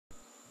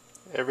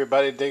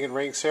Everybody,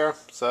 Digginrings here.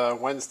 It's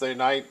Wednesday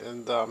night,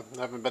 and I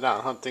haven't been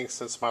out hunting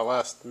since my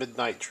last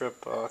midnight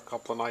trip a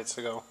couple of nights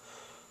ago,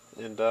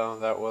 and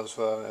that was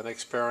an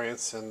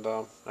experience. And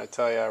I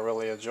tell you, I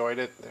really enjoyed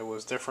it. It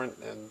was different,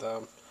 and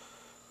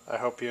I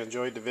hope you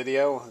enjoyed the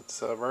video.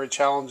 It's very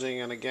challenging,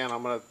 and again,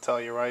 I'm going to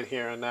tell you right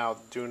here and now: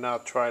 do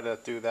not try to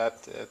do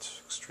that. It's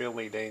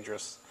extremely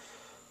dangerous.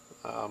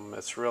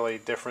 It's really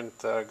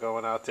different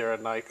going out there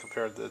at night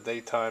compared to the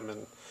daytime,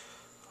 and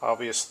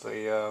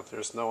obviously,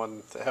 there's no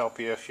one to help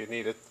you if you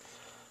need it.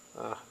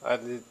 I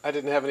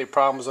didn't have any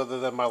problems other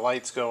than my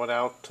lights going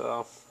out,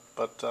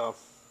 but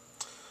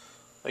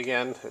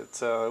again, it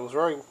was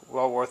very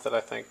well worth it, I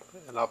think,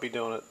 and I'll be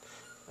doing it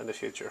in the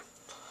future.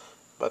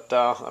 But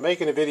I'm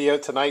making a video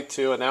tonight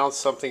to announce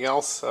something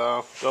else.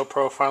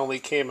 GoPro finally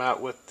came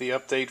out with the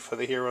update for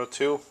the Hero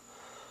 2,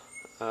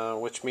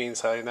 which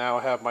means I now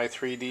have my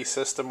 3D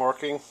system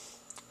working,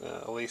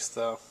 at least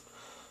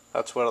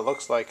that's what it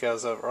looks like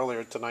as of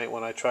earlier tonight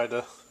when I tried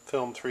to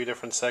film 3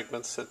 different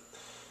segments. It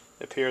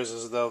appears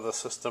as though the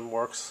system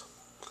works,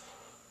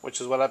 which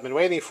is what I've been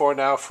waiting for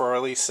now for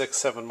at least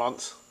 6-7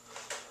 months.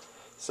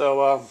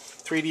 So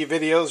 3D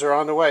videos are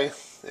on the way,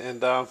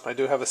 and I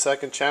do have a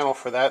second channel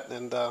for that,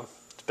 and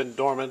it's been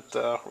dormant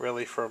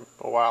really for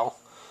a while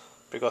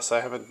because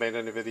I haven't made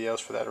any videos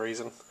for that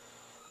reason.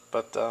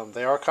 But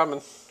they are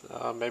coming.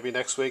 Maybe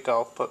next week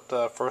I'll put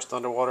first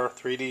underwater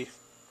 3D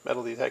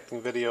metal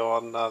detecting video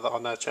on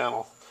that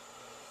channel.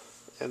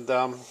 And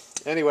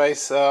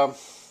anyways,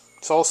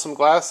 sold some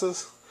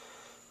glasses.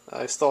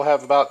 I still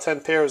have about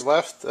 10 pairs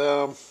left.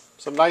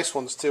 Some nice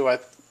ones too. I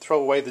throw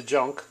away the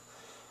junk,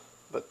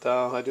 but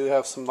I do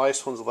have some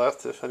nice ones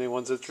left if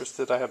anyone's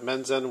interested. I have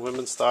men's and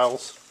women's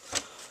styles,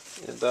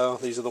 and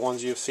these are the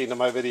ones you've seen in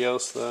my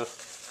videos, the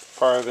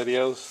prior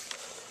videos.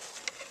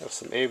 I have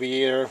some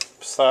aviator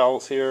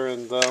styles here,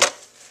 and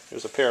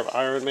there's a pair of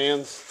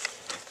Ironmans.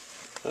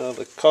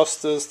 The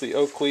Costas, the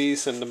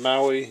Oakleys, and the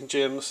Maui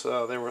Gyms,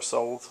 they were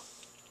sold.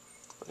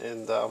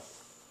 And I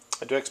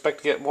do expect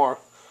to get more.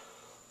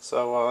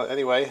 So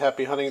anyway,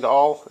 happy hunting to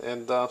all,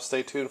 and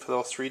stay tuned for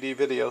those 3D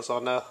videos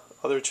on the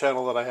other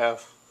channel that I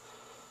have.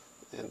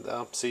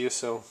 And see you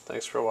soon.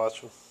 Thanks for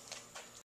watching.